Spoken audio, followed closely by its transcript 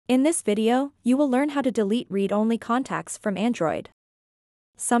In this video, you will learn how to delete read-only contacts from Android.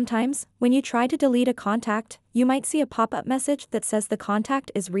 Sometimes, when you try to delete a contact, you might see a pop-up message that says the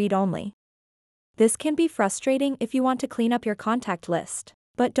contact is read-only. This can be frustrating if you want to clean up your contact list.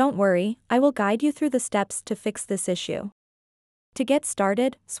 But don't worry, I will guide you through the steps to fix this issue. To get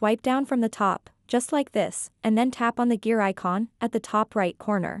started, swipe down from the top, just like this, and then tap on the gear icon at the top right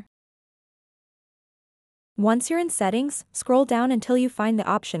corner. Once you're in Settings, scroll down until you find the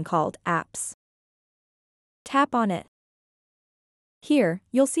option called Apps. Tap on it. Here,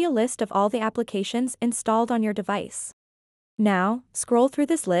 you'll see a list of all the applications installed on your device. Now, scroll through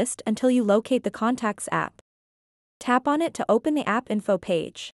this list until you locate the Contacts app. Tap on it to open the app info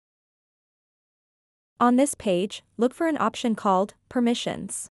page. On this page, look for an option called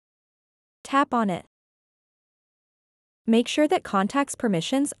Permissions. Tap on it. Make sure that Contacts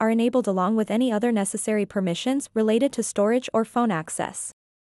permissions are enabled along with any other necessary permissions related to storage or phone access.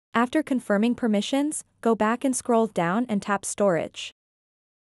 After confirming permissions, go back and scroll down and tap Storage.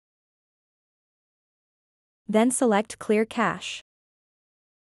 Then select Clear Cache.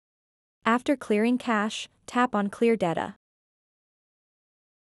 After clearing cache, tap on Clear Data.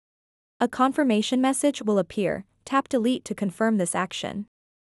 A confirmation message will appear. Tap Delete to confirm this action.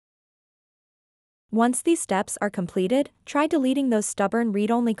 Once these steps are completed, try deleting those stubborn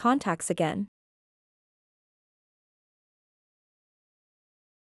read-only contacts again.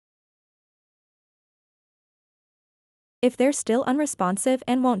 If they're still unresponsive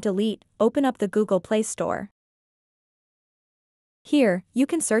and won't delete, open up the Google Play Store. Here, you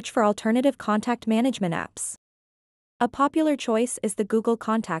can search for alternative contact management apps. A popular choice is the Google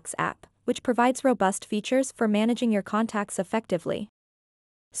Contacts app, which provides robust features for managing your contacts effectively.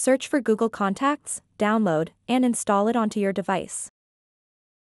 Search for Google Contacts, download, and install it onto your device.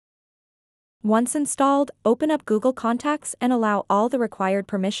 Once installed, open up Google Contacts and allow all the required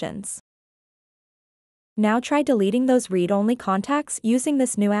permissions. Now try deleting those read-only contacts using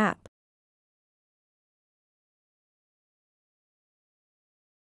this new app.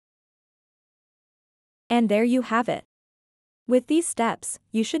 And there you have it. With these steps,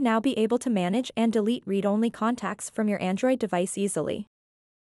 you should now be able to manage and delete read-only contacts from your Android device easily.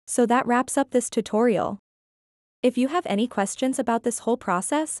 So that wraps up this tutorial. If you have any questions about this whole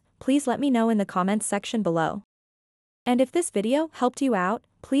process, please let me know in the comments section below. And if this video helped you out,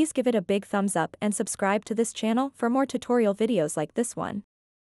 please give it a big thumbs up and subscribe to this channel for more tutorial videos like this one.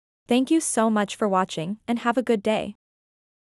 Thank you so much for watching and have a good day.